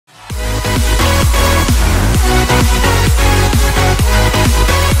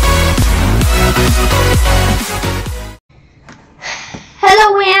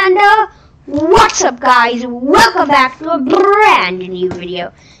What's up guys, welcome back to a brand new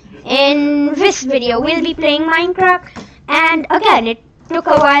video. In this video we'll be playing Minecraft, and again it took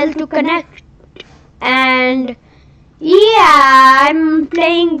a while to connect, and yeah, I'm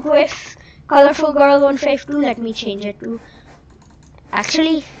playing with Colorful Girl 152. Let me change it to,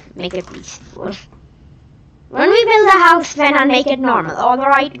 actually make it peaceful. When we build a house then I'll make it normal.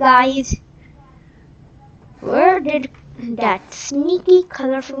 Alright guys, where did that sneaky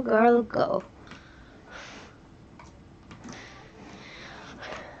Colorful Girl go?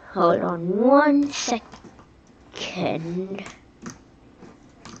 Hold on 1 second.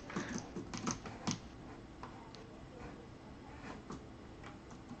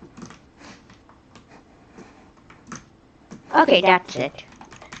 Okay, that's it.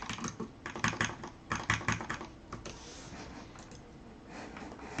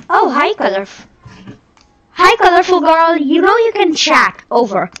 Oh, hi Colorful Girl. You know you can chat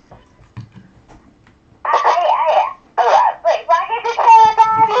over.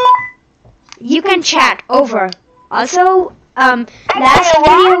 You can chat over. Also, last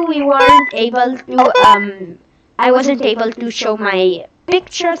video we weren't able to, I wasn't able to show my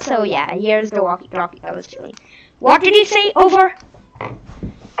picture, so yeah, here's the walkie-talkie I was doing. What did you say, over?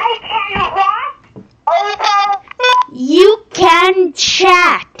 You can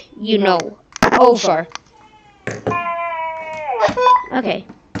chat, you know, over. Okay.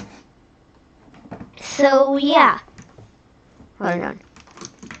 So, yeah. Hold on.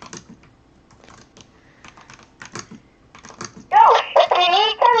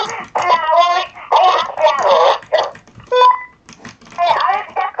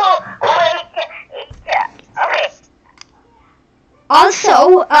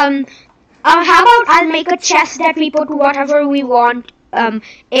 Also, how about I'll make a chest that we put whatever we want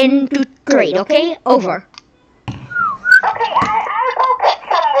into trade, okay? Over. Okay, I'll go get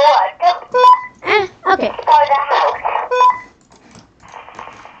some wood. Okay. For the house.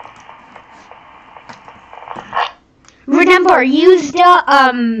 Remember, use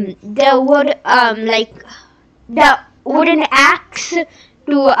the wood, like, the wooden axe to,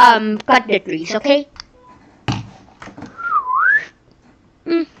 cut the trees, okay?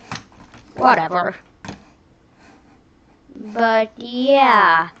 Whatever. But,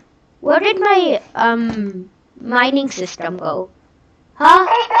 yeah. Where did my, mining system go? Huh?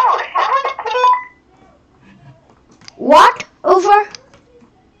 What? Over?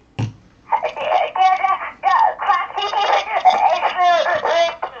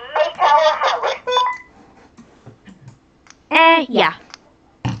 Yeah.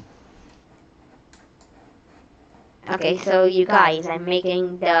 Okay, so you guys, I'm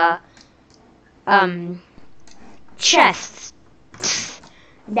making the, chests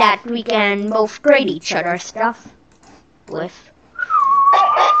that we can both trade each other stuff with.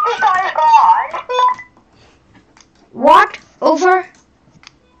 What? Over?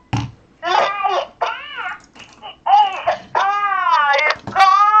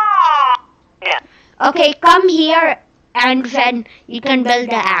 Okay, come here and then you can build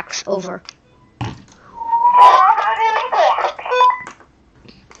the axe. Over.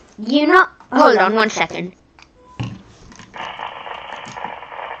 You know, hold on 1 second.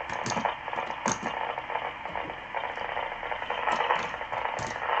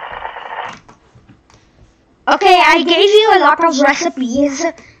 Okay, I gave you a lot of recipes.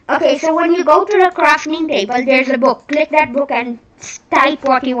 Okay, so when you go to the crafting table, there's a book. Click that book and type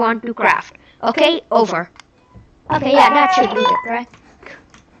what you want to craft. Okay, over. Okay, yeah, that should do it, right?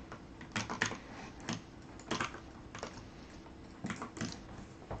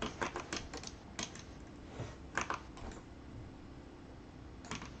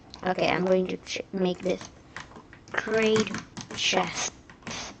 Okay, I'm going to make this trade chest.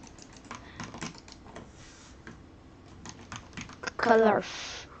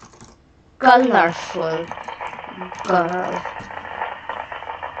 Colorful girl.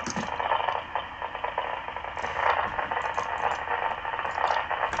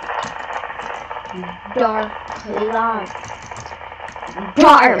 Dark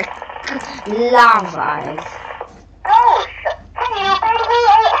lavas.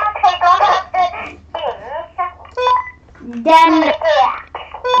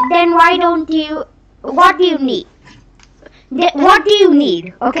 Then why don't you? What do you need? What do you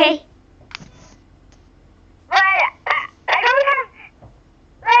need? Okay.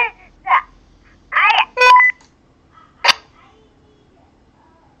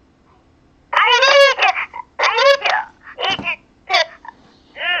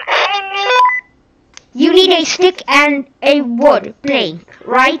 You need a stick and a wood plank,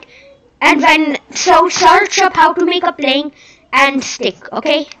 right? And then, so search up how to make a plank and stick,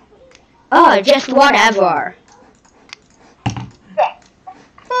 okay? Oh, just whatever. Yeah.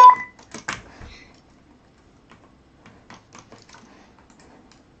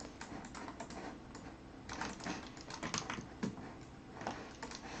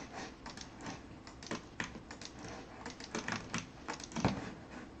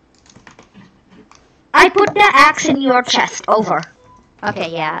 I put the axe in your chest. Over. Okay,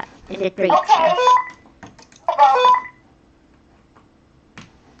 yeah. In the tree Okay. chest.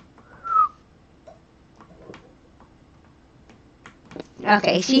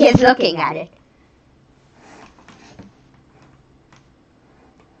 Okay, she is looking at it.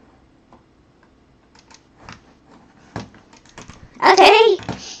 Okay.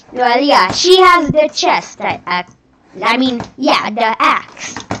 Well, yeah, she has the chest. I mean, yeah, the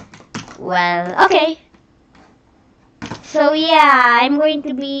axe. Well, okay. So yeah, I'm going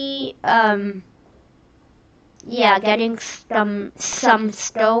to be yeah, getting some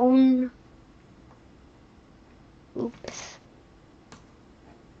stone. Oops.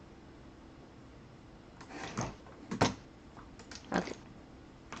 Okay.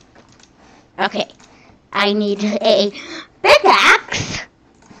 Okay. I need a pickaxe.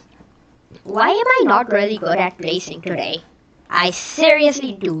 Why am I not really good at placing today? I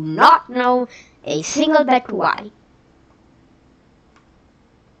seriously do not know a single bit why.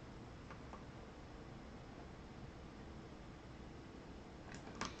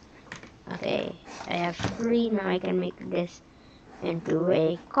 Okay, I have 3 now. I can make this into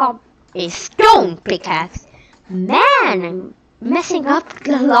a stone pickaxe. Man, I'm messing up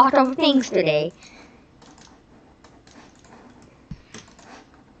a lot of things today.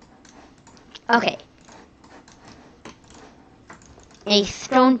 Okay. A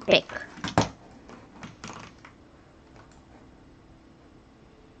stone pick.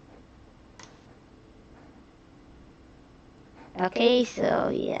 Okay, so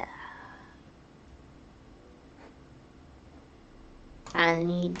yeah. I'll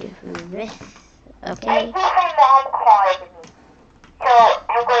need this. I Okay. think my mom called me. So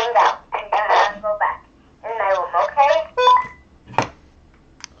I'm going out and then I'll go back in my room, okay?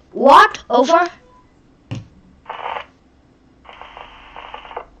 What? Over?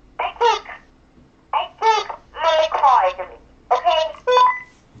 I think mommy called me,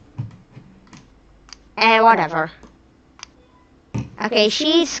 okay? Whatever. Okay,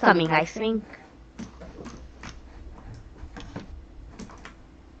 she's coming, I think.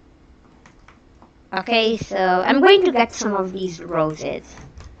 Okay, so I'm going to get some of these roses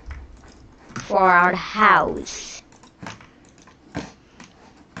for our house.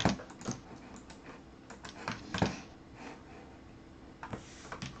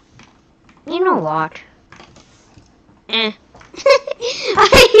 You know what? I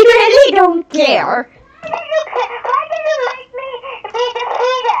really don't care. Why did you make me be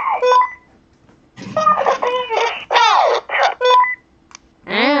defeated? Stop being the I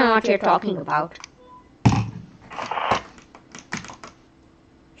don't know what you're talking about.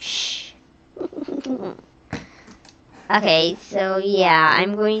 Shh. Okay, so yeah,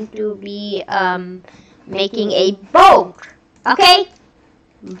 I'm going to be making a boat. Okay?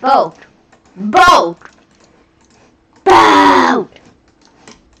 Boat. Boat. Boat.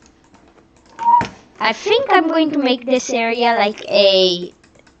 I think I'm going to make this area like a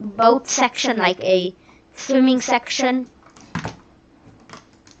boat section, like a swimming section.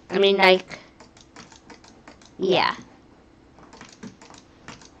 I mean, like, yeah.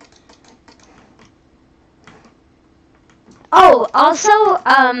 Oh, also,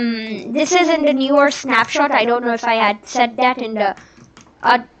 this is in the newer snapshot. I don't know if I had said that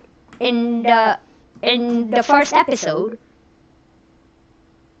uh, in the in the first episode.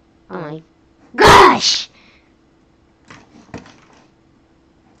 Oh my gosh!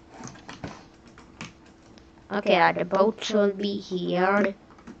 Okay, the boats will be here.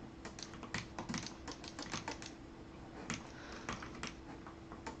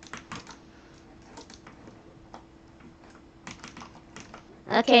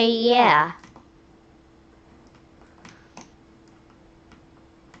 Okay, yeah.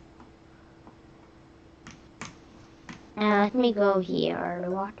 Now let me go here.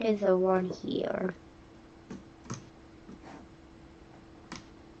 What is the one here?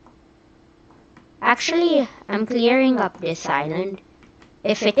 Actually, I'm clearing up this island.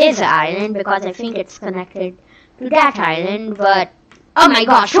 If it is an island, because I think it's connected to that island, but oh my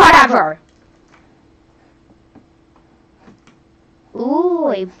gosh, whatever! Ooh,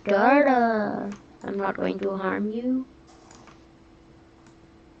 a turtle. I'm not going to harm you.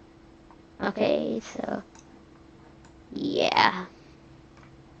 Okay, so yeah.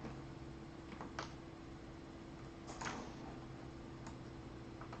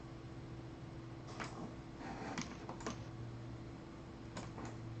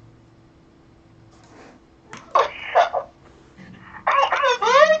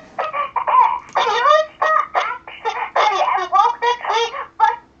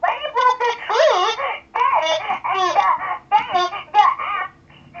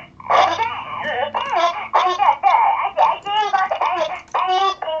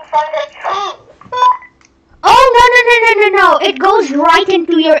 goes right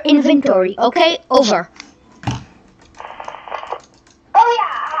into your inventory, okay? Over. Oh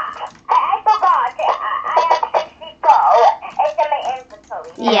yeah, I forgot. I have 60 gold. It's in my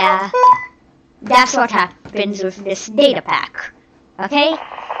inventory. Yeah. That's what happens with this data pack. Okay?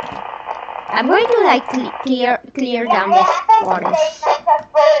 I'm going to like clear down this forest.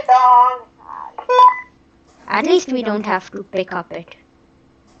 At least we don't have to pick up it.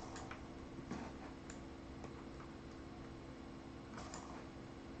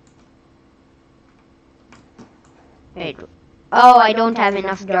 Wait. Oh, I don't have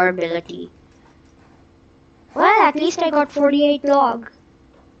enough durability. Well, at least I got 48 log.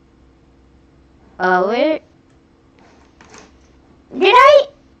 Where? Did I?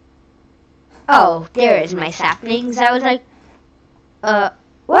 Oh, there is my saplings. I was like,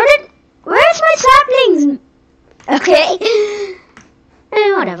 where's my saplings? Okay.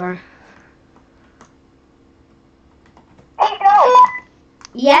 Whatever. Hey, no.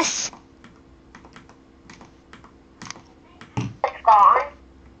 Yes. It's gone.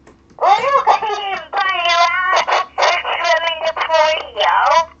 Will you continue buying around swimming the polio?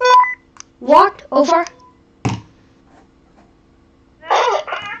 What? Over? My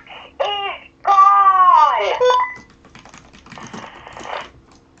axe is gone.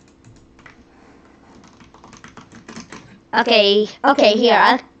 Okay, here,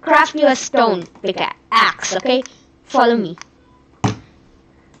 I'll craft you a stone pickaxe, okay? Follow me. Okay.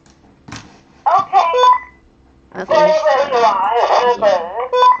 Okay, Where you are.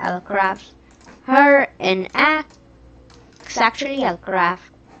 I'll craft her an axe. Actually, I'll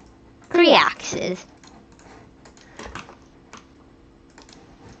craft 3 axes.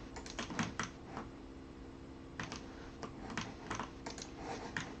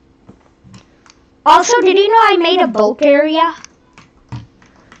 Also, did you know I made a boat area?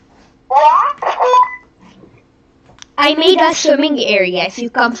 What? I made a swimming area. If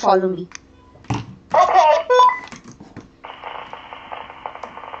you come, follow me. Okay.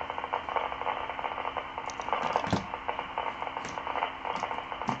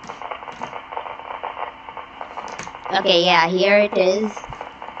 Okay, yeah, here it is.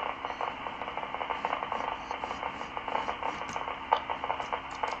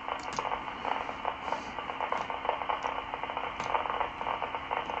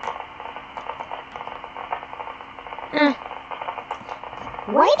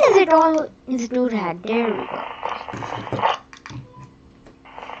 Why does it always do that? There we go.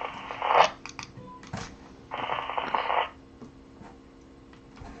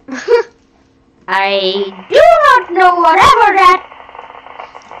 I do not know whatever that.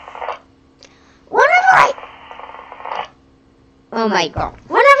 Whenever I. Oh my god.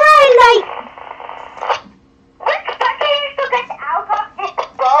 Whenever I like. Which button is to get out of this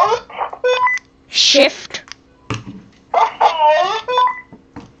boat? Shift. Okay.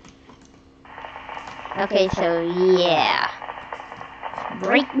 Okay, so yeah.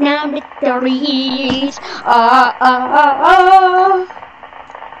 Break down the trees.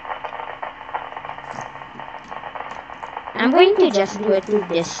 I'm going to just do it to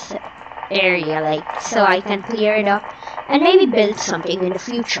this area, like, so I can clear it up and maybe build something in the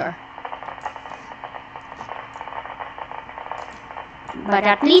future. But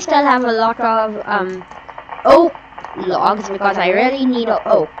at least I'll have a lot of oak logs because I really need an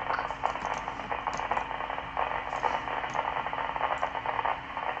oak.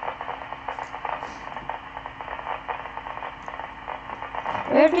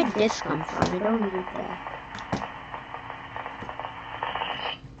 Where did this come from? I don't need that.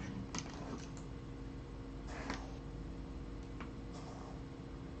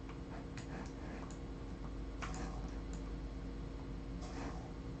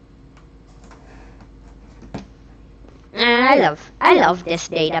 I love this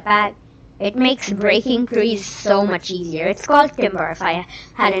data pack. It makes breaking trees so much easier. It's called timber if I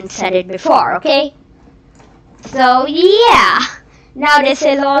hadn't said it before, okay? So yeah, now this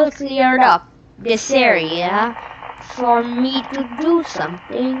is all cleared up, this area, for me to do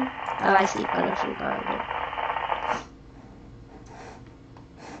something. Oh, I see colorful garden.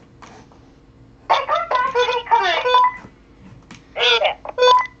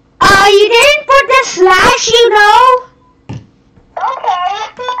 Oh, you didn't put the slash, you know?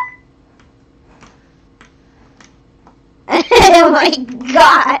 Oh my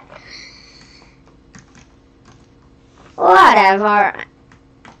god. Whatever.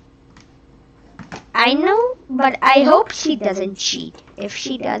 I know, but I hope she doesn't cheat. If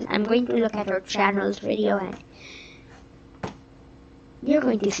she does, I'm going to look at her channel's video and you're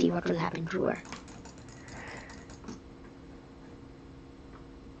going to see what will happen to her.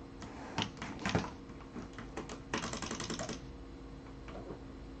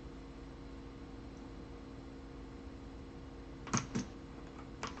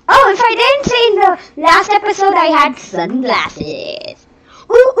 in the last episode I had sunglasses.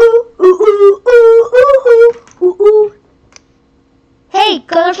 Ooh ooh ooh ooh ooh ooh ooh ooh. Hey,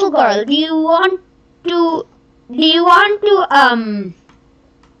 colorful girl, do you want to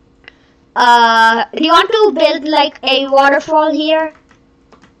build like a waterfall here?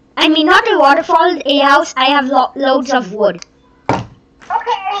 I mean, not a waterfall, a house. I have loads of wood.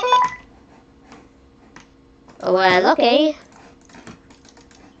 Okay. Well, okay.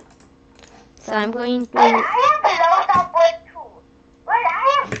 So I'm going to I have loads of wood too. Well,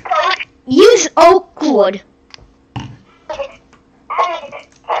 I have so use oak wood. and 2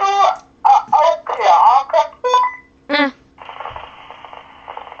 oak logs.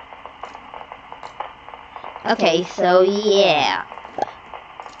 Okay, so yeah.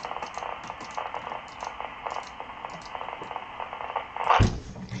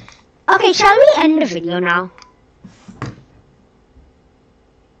 Okay, shall we end the video now?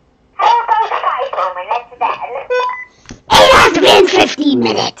 How about 5 more minutes then? It has been 15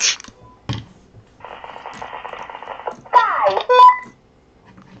 minutes. 5.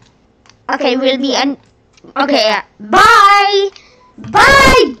 Okay, we'll be okay, bye!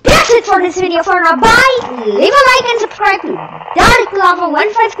 Bye! That's it for this video for now. Bye! Leave a like and subscribe to Dark Lava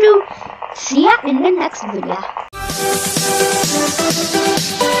 152. See ya in the next video.